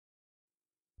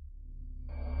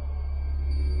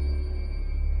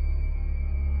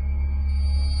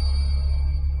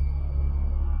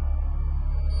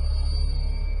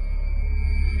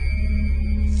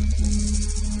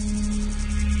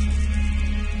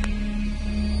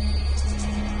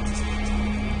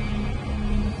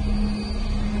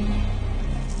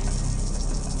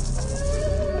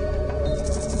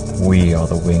We are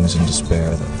the wings in despair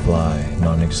that fly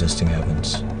non-existing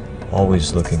heavens,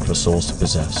 always looking for souls to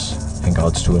possess and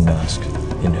gods to unmask.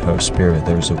 In her spirit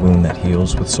there is a wound that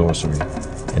heals with sorcery,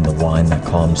 and the wine that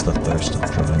calms the thirst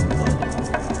of drawing blood.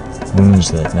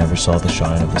 Wounds that never saw the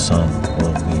shine of the sun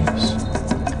or the leaves,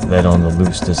 led on the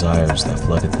loose desires that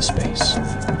flooded the space,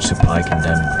 which Supai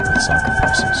condemned with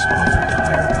sacrifices offered to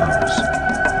higher powers.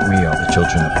 We are the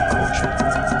children of our culture.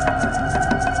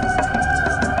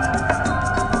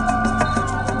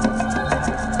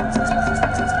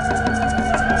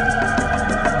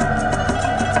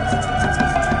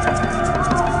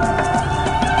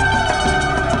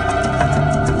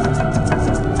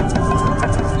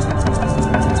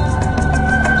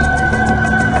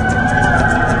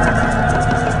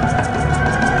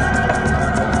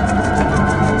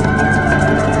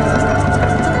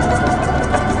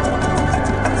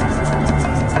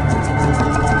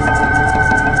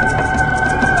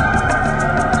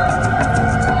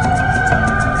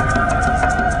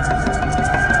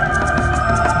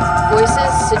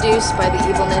 Seduced by the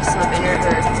evilness of inner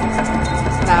earth,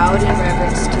 bowed in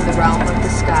reverence to the realm of the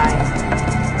sky,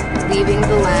 leaving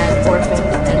the land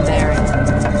orphaned and barren.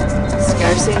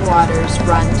 Scarcing waters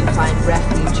run to find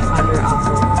refuge under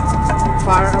awful.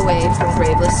 Far away from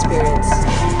graveless spirits,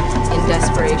 in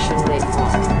desperation they fall.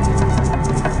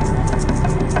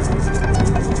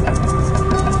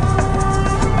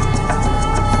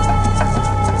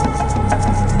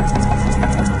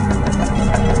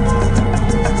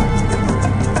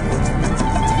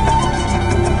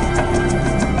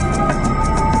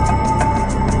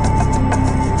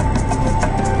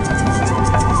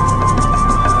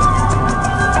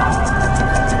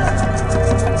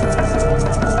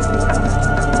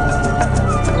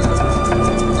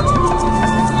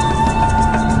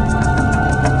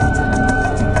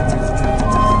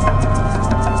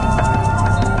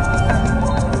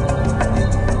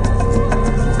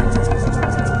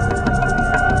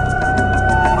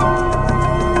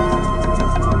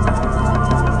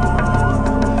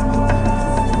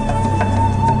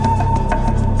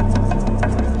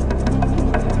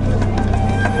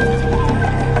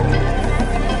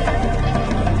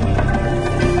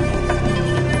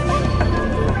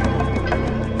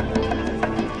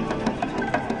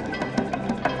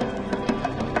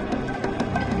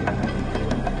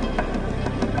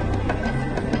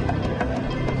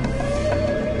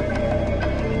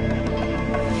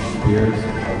 Spirits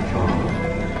of trauma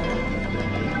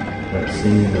that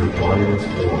sing their glorious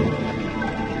form.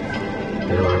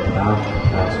 There are paths to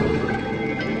pass over,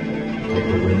 like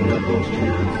the wind that blows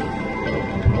chants of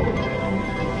the poet.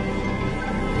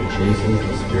 It chases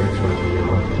the spirits who are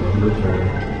beyond and return,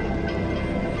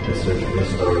 to search for the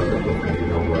stars that will bring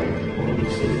no light or the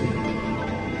city.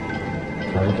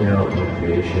 Planting out in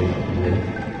creation, myth,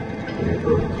 in a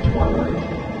birth twilight,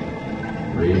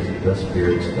 raise the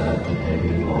spirits that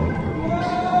hanging long for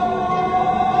peace.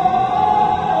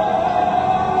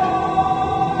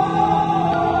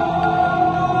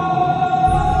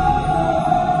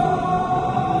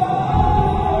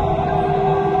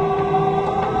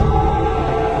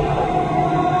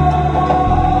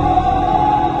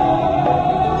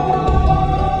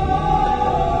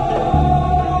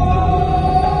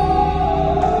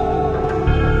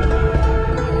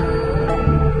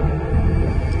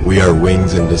 We are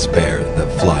wings in despair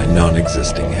that fly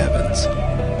non-existing heavens,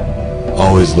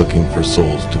 always looking for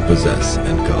souls to possess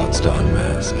and gods to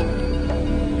unmask.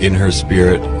 In her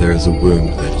spirit there is a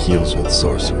wound that heals with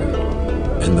sorcery,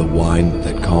 and the wine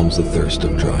that calms the thirst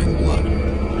of drawing blood.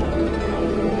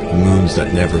 Moons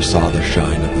that never saw the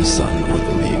shine of the sun or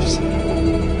the leaves,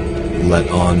 let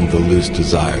on the loose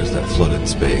desires that flooded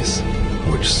space,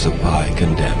 which Supai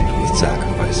condemned with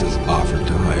sacrifices offered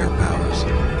to higher powers.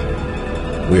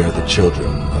 We are the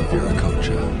children of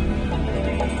Viracocha.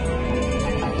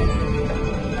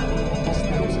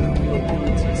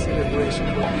 Celebration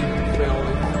of human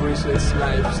family freezes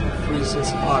lives and freezes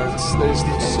hearts. There is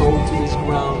no soul to these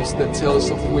grounds, the tales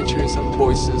of witches and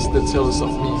voices, the tales of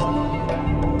myth.